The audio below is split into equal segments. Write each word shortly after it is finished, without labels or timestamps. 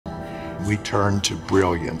we turn to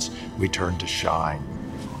brilliance, we turn to shine.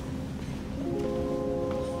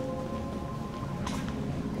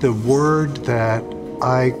 The word that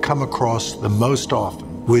I come across the most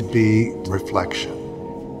often would be reflection.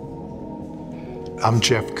 I'm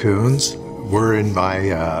Jeff Koons. We're in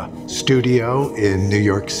my studio in New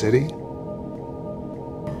York City.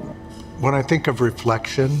 When I think of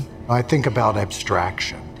reflection, I think about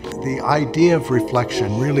abstraction. The idea of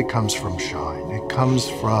reflection really comes from shine. It comes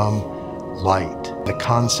from light, the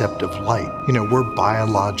concept of light. You know, we're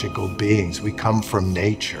biological beings. We come from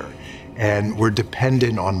nature, and we're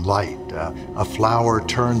dependent on light. A flower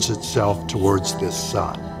turns itself towards the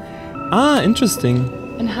sun. Ah, interesting.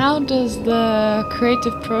 And how does the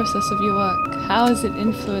creative process of your work, how is it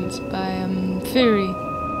influenced by theory?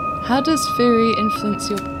 How does theory influence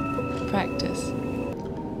your practice?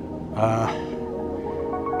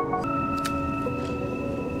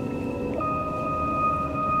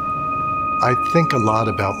 I think a lot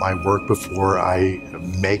about my work before I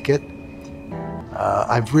make it.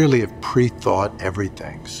 I've really pre-thought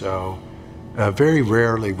everything, so very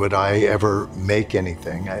rarely would I ever make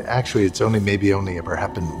anything. Actually, it's only ever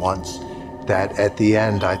happened once that at the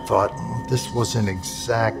end I thought, this wasn't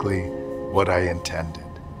exactly what I intended.